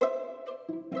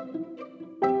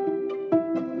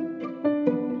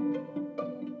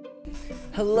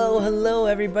Hello,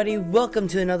 everybody. Welcome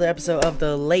to another episode of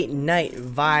the Late Night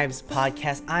Vibes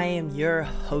podcast. I am your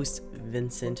host,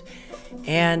 Vincent,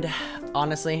 and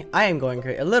honestly, I am going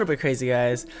a little bit crazy,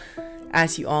 guys.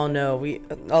 As you all know,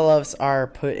 all of us are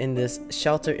put in this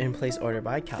shelter-in-place order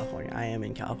by California. I am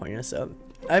in California, so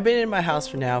I've been in my house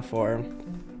for.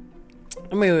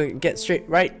 I'm gonna get straight.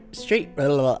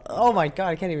 Oh my god,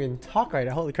 I can't even talk right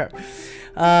now. Holy crap.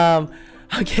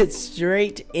 I'll get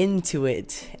straight into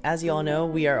it. As you all know,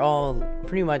 we are all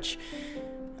pretty much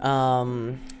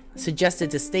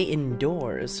suggested to stay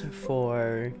indoors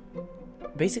for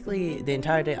basically the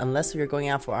entire day, unless we're going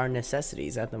out for our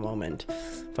necessities at the moment,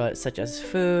 but such as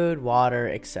food, water,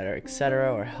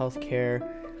 etc., or healthcare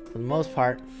for the most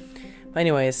part. But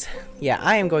anyways, yeah,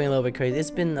 I am going a little bit crazy.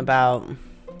 It's been about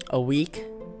a week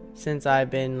since I've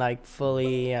been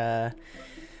fully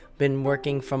been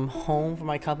working from home for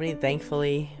my company.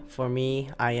 Thankfully for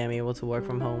me, I am able to work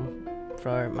from home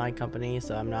for my company,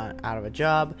 so I'm not out of a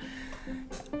job.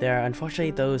 There are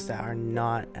unfortunately those that are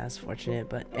not as fortunate,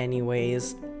 but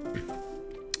anyways,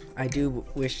 I do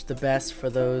wish the best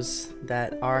for those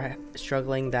that are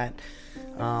struggling, that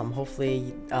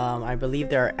hopefully I believe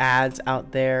there are ads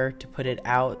out there to put it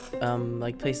out,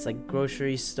 like places like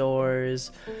grocery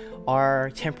stores are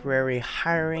temporary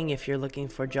hiring. If you're looking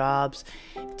for jobs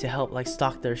to help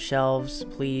stock their shelves,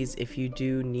 please, if you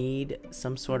do need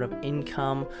some sort of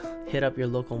income, hit up your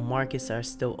local markets that are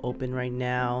still open right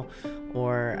now,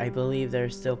 or I believe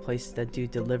there's still places that do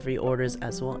delivery orders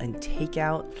as well and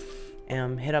takeout.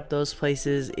 Hit up those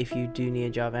places if you do need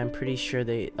a job. I'm pretty sure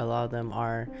a lot of them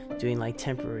are doing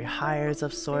temporary hires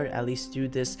of sort, at least through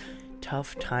this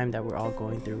tough time that we're all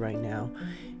going through right now.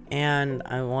 And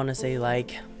I want to say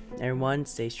everyone,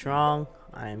 stay strong.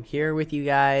 I'm here with you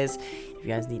guys. If you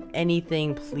guys need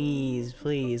anything, please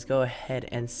go ahead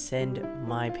and send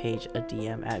my page a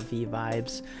DM at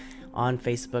VVibes on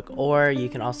Facebook, or you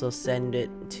can also send it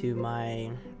to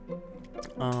my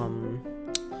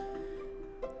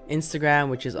Instagram,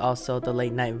 which is also the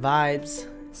Late Night Vibes.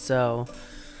 So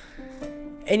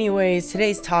anyways,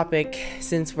 today's topic,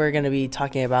 since we're going to be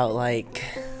talking about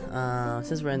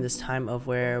since we're in this time of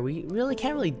where we really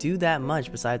can't really do that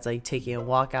much besides taking a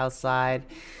walk outside,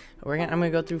 I'm gonna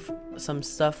go through some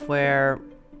stuff where,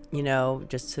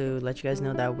 just to let you guys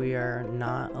know that we are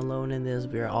not alone in this.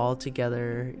 We are all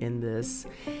together in this,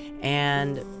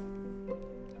 and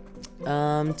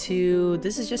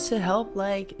this is just to help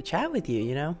chat with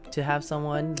you, to have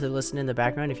someone to listen in the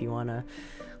background if you want to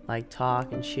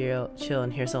talk and chill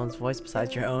and hear someone's voice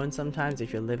besides your own sometimes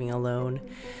if you're living alone.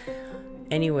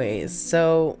 Anyways,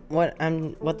 so what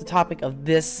the topic of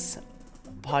this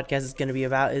podcast is going to be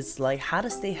about is how to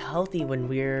stay healthy when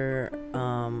we're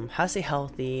how to stay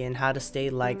healthy and how to stay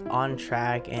on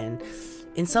track and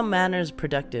in some manners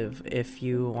productive, if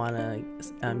you want to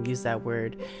use that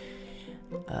word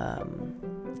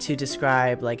to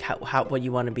describe how what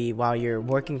you want to be while you're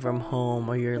working from home,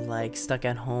 or you're stuck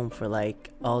at home for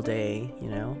all day,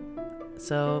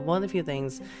 So one of the few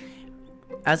things,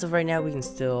 as of right now, we can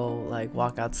still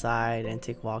walk outside and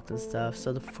take walks and stuff.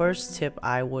 So the first tip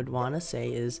I would want to say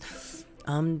is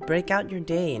break out your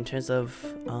day in terms of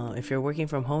if you're working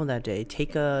from home that day,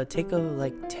 take a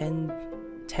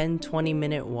 10-20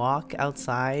 minute walk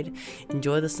outside.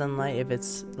 Enjoy the sunlight if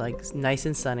it's nice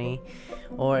and sunny,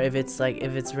 or if it's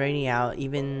rainy out,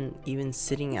 even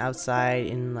sitting outside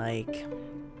in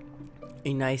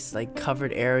a nice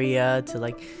covered area to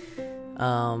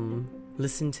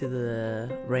listen to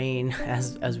the rain,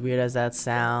 as weird as that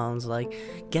sounds.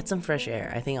 Get some fresh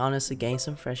air. I think honestly getting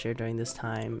some fresh air during this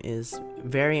time is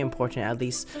very important, at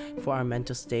least for our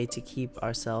mental state, to keep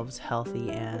ourselves healthy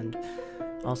and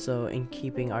also in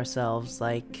keeping ourselves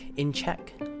in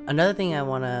check. Another thing I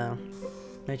want to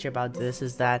mention about this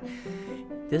is that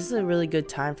this is a really good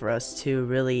time for us to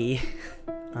really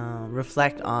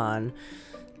reflect on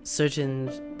certain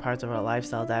parts of our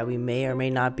lifestyle that we may or may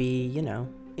not be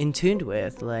in tune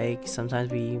with. Sometimes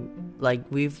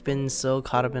we've been so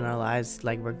caught up in our lives,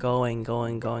 we're going,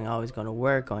 always going to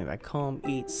work, going back home,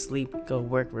 eat, sleep, go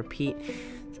work, repeat.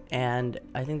 And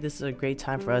I think this is a great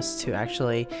time for us to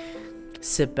actually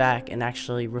sit back and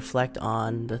actually reflect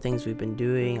on the things we've been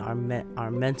doing, our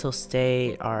mental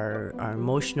state, our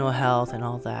emotional health, and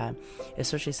all that.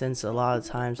 Especially since a lot of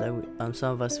times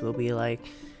some of us will be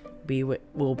with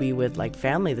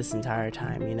family this entire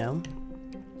time,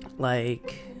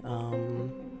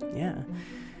 yeah.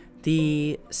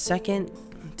 The second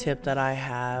tip that I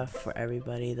have for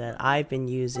everybody that I've been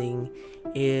using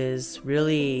is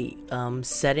really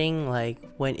setting,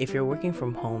 if you're working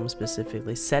from home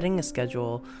specifically, setting a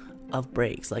schedule of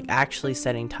breaks, like actually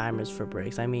setting timers for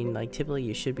breaks. I mean, like typically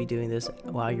you should be doing this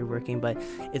while you're working, but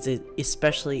it's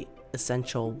especially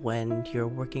essential when you're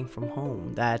working from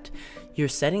home, that you're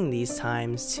setting these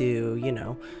times to, you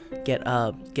know, get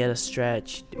up, get a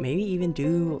stretch, maybe even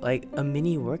do like a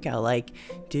mini workout, like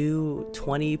do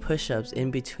 20 push-ups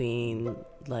in between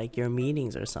like your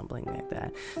meetings or something like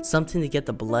that, something to get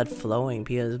the blood flowing,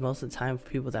 because most of the time for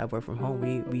people that work from home,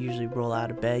 we usually roll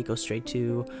out of bed, go straight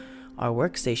to our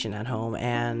workstation at home,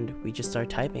 and we just start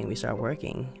typing, we start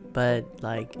working. But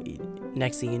like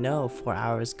next thing you know, 4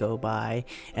 hours go by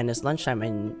and it's lunchtime,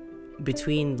 and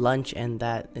between lunch and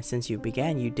that, since you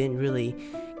began, you didn't really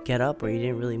get up or you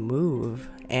didn't really move,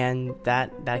 and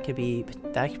that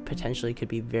potentially could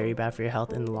be very bad for your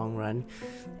health in the long run.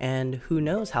 And who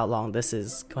knows how long this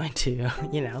is going to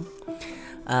you know,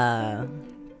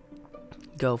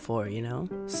 go for, you know.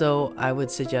 So I would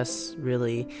suggest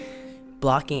really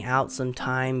blocking out some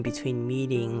time between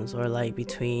meetings, or like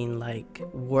between like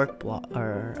work block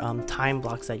or time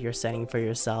blocks that you're setting for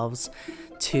yourselves,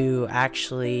 to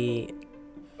actually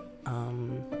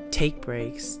take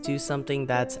breaks, do something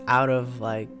that's out of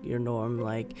like your norm,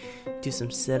 like do some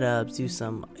sit-ups,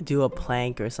 do a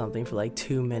plank or something for like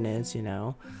 2 minutes, you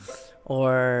know,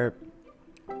 or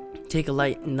take a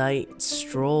light night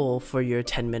stroll for your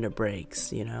 10-minute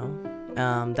breaks, you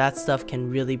know. That stuff can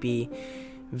really be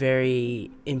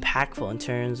very impactful in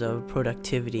terms of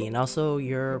productivity and also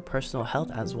your personal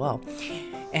health as well.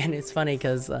 And it's funny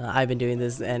because I've been doing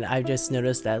this, and I've just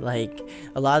noticed that like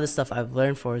a lot of the stuff I've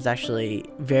learned for is actually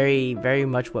very, very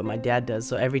much what my dad does.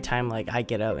 So every time like I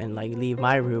get up and like leave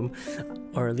my room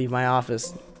or leave my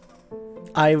office,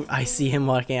 I see him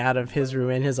walking out of his room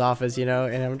in his office, you know,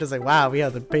 and I'm just like, wow, we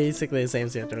have basically the same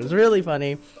schedule. It's really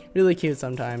funny, really cute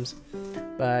sometimes.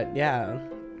 But yeah,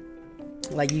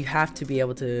 like you have to be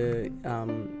able to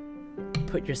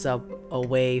put yourself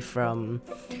away from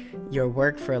your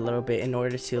work for a little bit in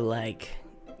order to like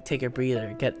take a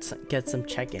breather, get some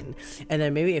check-in. And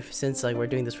then maybe since like we're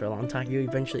doing this for a long time, you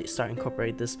eventually start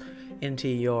incorporate this into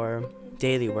your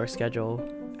daily work schedule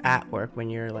at work when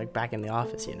you're like back in the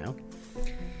office, you know.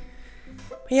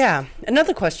 Yeah,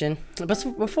 another question, but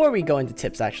before we go into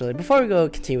tips, actually, before we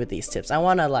continue with these tips, I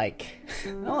want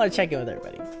to check in with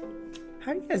everybody.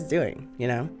 How are you guys doing, you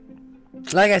know?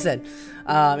 Like I said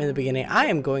in the beginning, I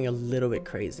am going a little bit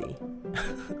crazy.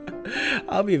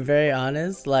 I'll be very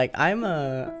honest. Like I'm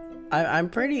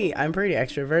pretty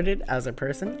extroverted as a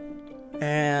person,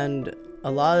 and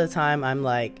a lot of the time I'm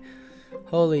like,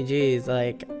 holy jeez,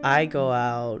 like I go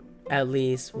out at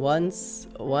least once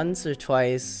or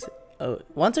twice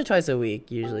a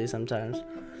week, usually, sometimes,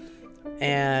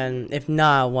 and if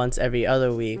not, once every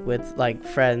other week with like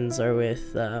friends or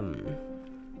with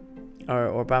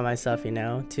or by myself, you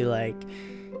know, to like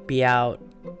be out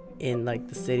in like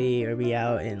the city or be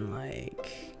out in like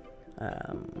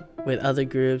with other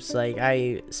groups. Like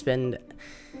I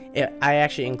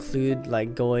actually include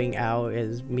like going out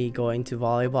as me going to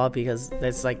volleyball, because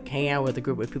that's like hanging out with a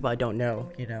group of people I don't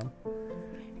know, you know.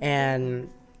 And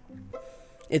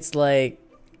it's like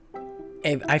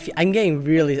I'm getting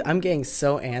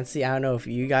so antsy. I don't know if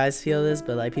you guys feel this,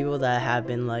 but like people that have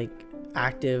been like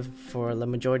active for the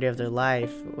majority of their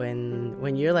life,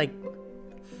 when you're like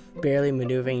barely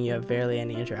maneuvering, you have barely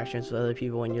any interactions with other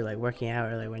people when you're like working out,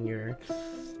 or like when you're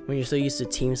so used to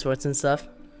team sports and stuff.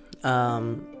 I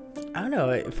don't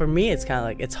know, for me it's kind of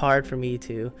like it's hard for me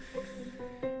to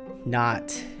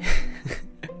not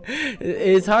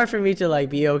it's hard for me to like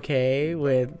be okay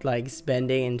with like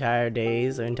spending entire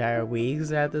days or entire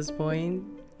weeks at this point,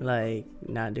 like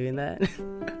not doing that.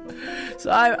 So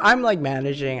I'm like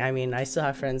managing. I mean, I still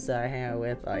have friends that I hang out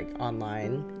with like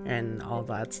online and all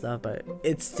that stuff, but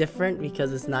it's different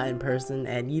because it's not in person,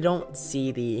 and you don't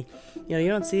see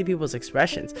people's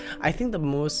expressions. I think the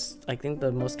most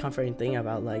comforting thing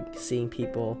about like seeing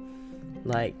people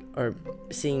like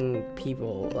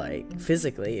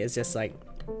physically is just like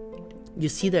you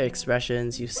see their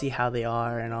expressions, you see how they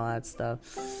are and all that stuff.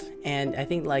 And I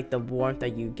think like the warmth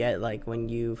that you get like when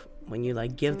you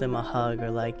like give them a hug or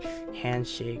like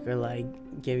handshake or like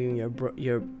giving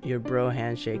your bro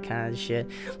handshake kind of shit,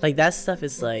 like that stuff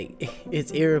is like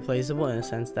it's irreplaceable in a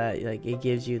sense that like it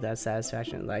gives you that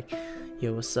satisfaction, like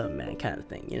yo, what's up man kind of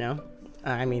thing, you know.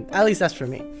 I mean, at least that's for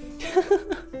me.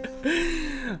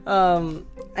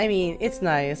 I mean, it's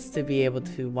nice to be able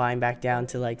to wind back down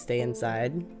to like stay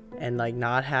inside and like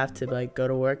not have to like go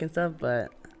to work and stuff, but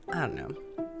I don't know,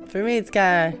 for me it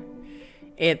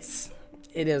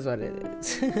is what it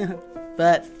is.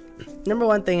 But number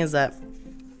one thing is that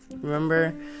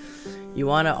remember We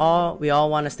all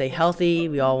want to stay healthy.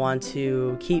 We all want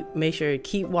to make sure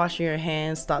keep washing your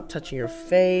hands, stop touching your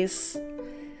face.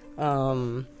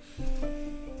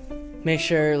 Make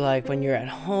sure, like, when you're at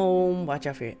home, watch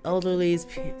out for your elderlies.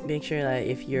 Make sure that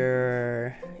if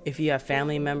you have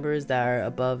family members that are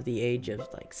above the age of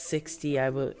like 60,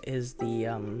 is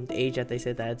the age that they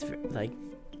say that it's like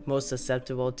most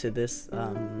susceptible to this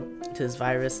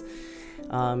virus.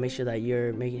 Make sure that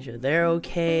you're making sure they're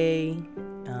okay.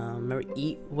 Remember,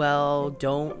 eat well.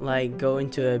 Don't like go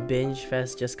into a binge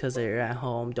fest just because they're at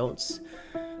home.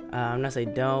 I'm not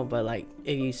saying don't, but like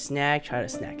if you snack, try to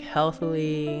snack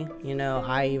healthily. You know,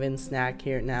 I even snack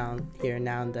here and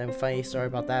then. Funny story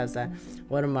about that is that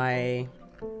one of my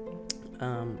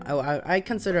I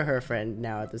consider her a friend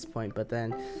now at this point, but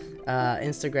then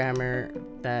Instagrammer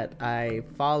that I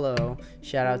follow,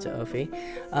 shout out to Ophi,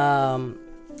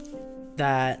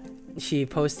 that she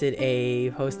posted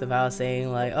a post about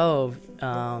saying like, about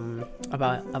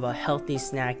healthy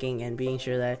snacking and being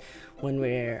sure that when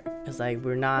we're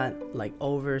not like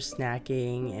over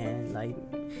snacking, and like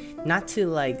not to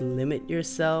like limit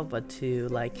yourself, but to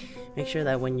like make sure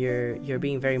that when you're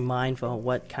being very mindful of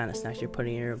what kind of snacks you're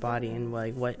putting in your body, and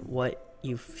like what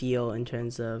you feel in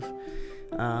terms of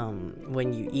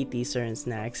when you eat these certain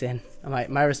snacks. And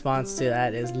my response to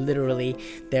that is literally,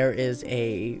 there is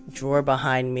a drawer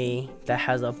behind me that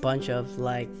has a bunch of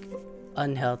like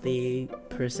unhealthy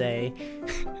per se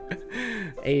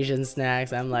Asian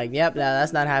snacks. I'm like, yep,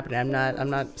 that's not happening. I'm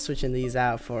not switching these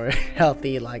out for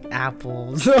healthy like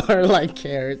apples or like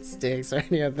carrot sticks or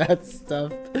any of that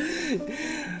stuff.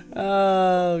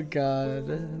 Oh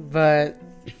god. But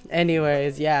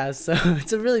anyways, yeah, so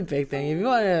it's a really big thing. If you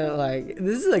want to like,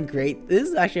 this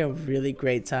is actually a really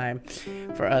great time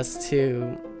for us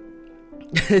to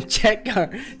check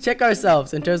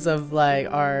ourselves in terms of like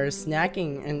our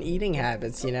snacking and eating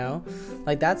habits, you know?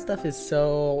 Like that stuff is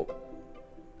so,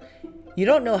 you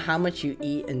don't know how much you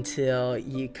eat until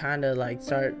you kind of like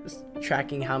start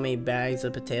tracking how many bags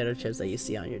of potato chips that you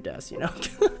see on your desk, you know?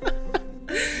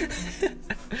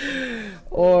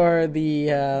 Or the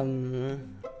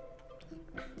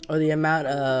amount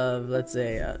of, let's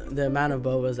say, the amount of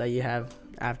bobas that you have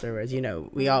afterwards. You know,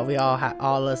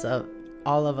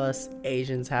 all of us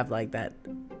Asians have like that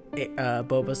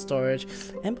boba storage,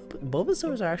 and boba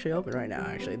stores are actually open right now.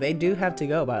 Actually, they do have to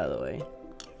go, by the way.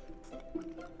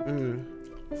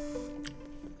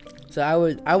 So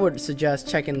I would suggest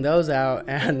checking those out,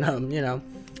 and you know,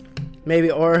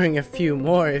 maybe ordering a few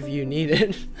more if you need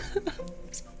it.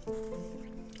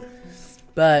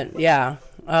 But yeah,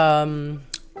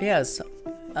 yes.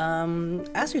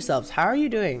 Ask yourselves, how are you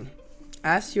doing?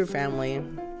 Ask your family,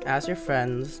 ask your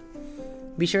friends.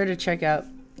 Be sure to check out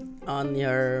on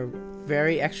your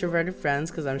very extroverted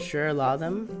friends, because I'm sure a lot of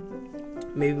them,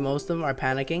 maybe most of them, are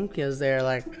panicking because they're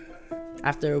like,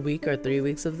 after a week or 3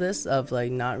 weeks of this, of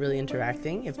like not really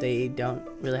interacting, if they don't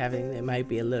really have anything, they might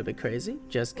be a little bit crazy.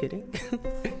 Just kidding.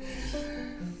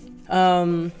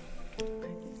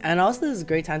 And also, this is a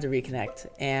great time to reconnect.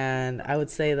 And I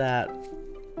would say that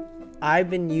I've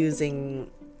been using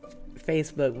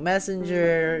Facebook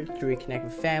Messenger to reconnect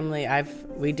with family.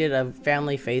 We did a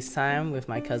family FaceTime with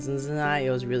my cousins and I.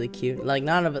 It was really cute. Like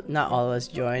not all of us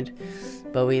joined,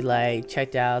 but we like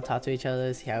checked out, talked to each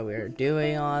other, see how we were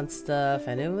doing on stuff,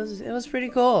 and it was pretty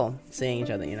cool seeing each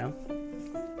other, you know.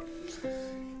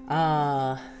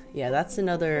 Yeah, that's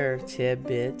another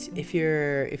tidbit. If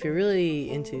you're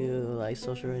really into like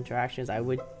social interactions, I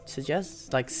would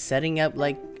suggest like setting up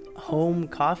like home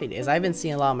coffee days. I've been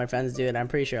seeing a lot of my friends do it. I'm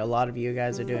pretty sure a lot of you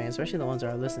guys are doing it, especially the ones that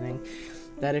are listening,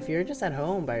 that if you're just at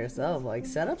home by yourself, like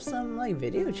set up some like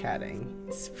video chatting.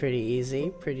 It's pretty easy,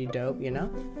 pretty dope, you know.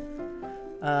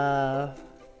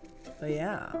 But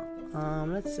yeah,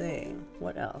 let's see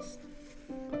what else.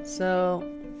 So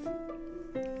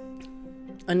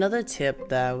another tip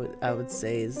that I would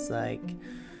say is like,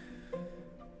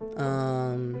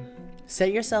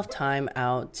 set yourself time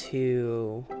out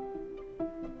to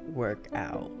work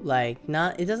out. Like,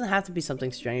 it doesn't have to be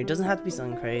something strenuous. It doesn't have to be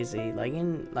something crazy.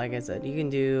 Like I said, you can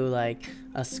do like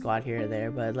a squat here or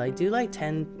there, but like do like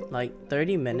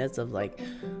 30 minutes of like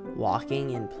walking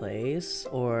in place,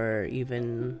 or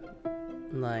even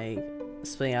like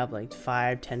splitting up like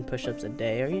 5-10 push-ups a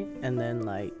day, and then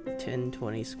like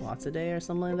 10-20 squats a day or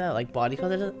something like that. Like body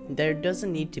code, there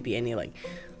doesn't need to be any like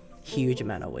huge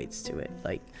amount of weights to it.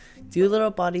 Like do little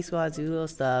body squats, do little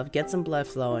stuff, get some blood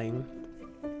flowing.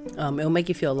 It'll make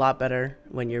you feel a lot better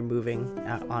when you're moving,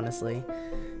 honestly.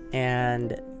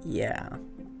 And yeah,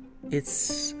 I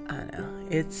don't know,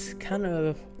 it's kind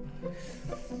of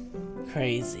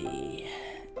crazy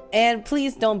And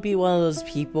please don't be one of those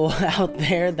people out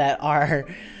there that are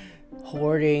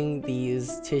hoarding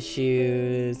these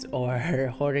tissues or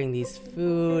hoarding these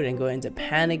food and go into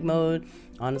panic mode.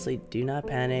 Honestly, do not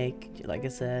panic. Like I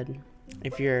said,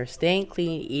 if you're staying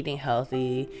clean, eating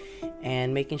healthy,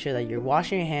 and making sure that you're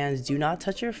washing your hands, do not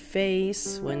touch your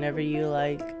face whenever you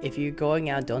if you're going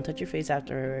out, don't touch your face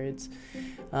afterwards.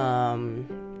 And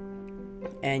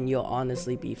you'll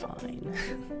honestly be fine.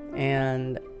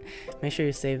 And make sure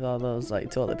you save all those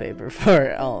toilet paper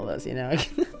for all of us,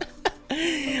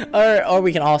 or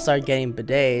we can all start getting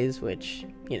bidets, which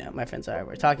my friends and I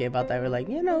were talking about that. We're like,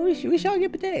 we should all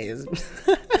get bidets.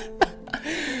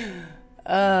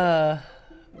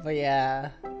 But yeah,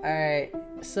 all right.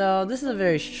 So this is a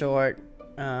very short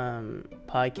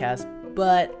podcast,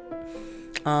 but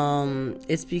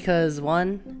it's because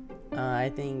one, I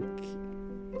think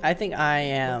I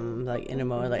am in a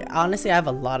mode honestly I have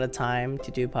a lot of time to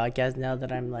do podcasts now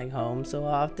that I'm home so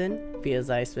often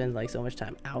because I spend so much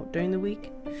time out during the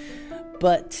week.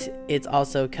 But it's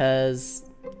also because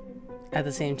at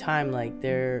the same time I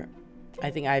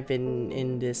think I've been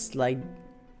in this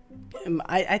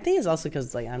I think it's also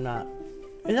because it's not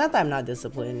that I'm not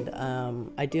disciplined.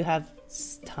 I do have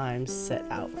time set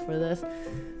out for this,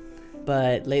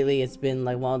 but lately it's been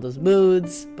one of those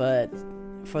moods. But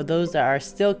for those that are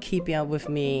still keeping up with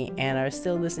me and are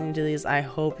still listening to this, I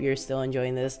hope you're still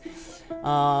enjoying this.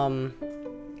 But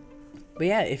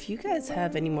yeah, if you guys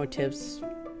have any more tips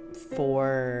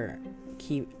for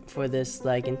this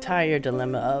entire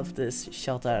dilemma of this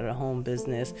shelter at home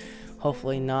business,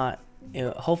 hopefully,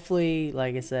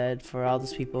 like I said, for all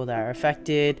those people that are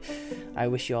affected, I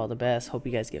wish you all the best. Hope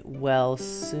you guys get well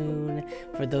soon.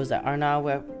 For those that are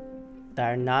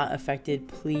not affected,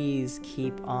 please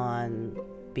keep on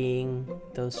being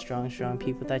those strong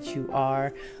people that you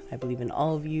are. I believe in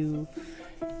all of you.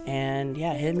 And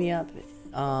yeah, hit me up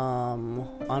on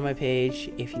my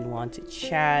page if you want to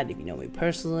chat. If you know me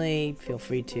personally, feel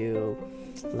free to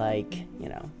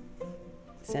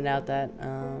send out that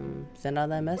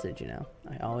message.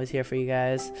 I always here for you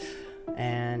guys,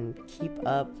 and keep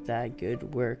up that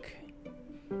good work.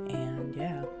 And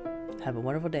yeah, have a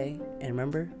wonderful day, and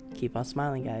remember, keep on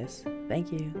smiling, guys.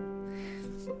 Thank you.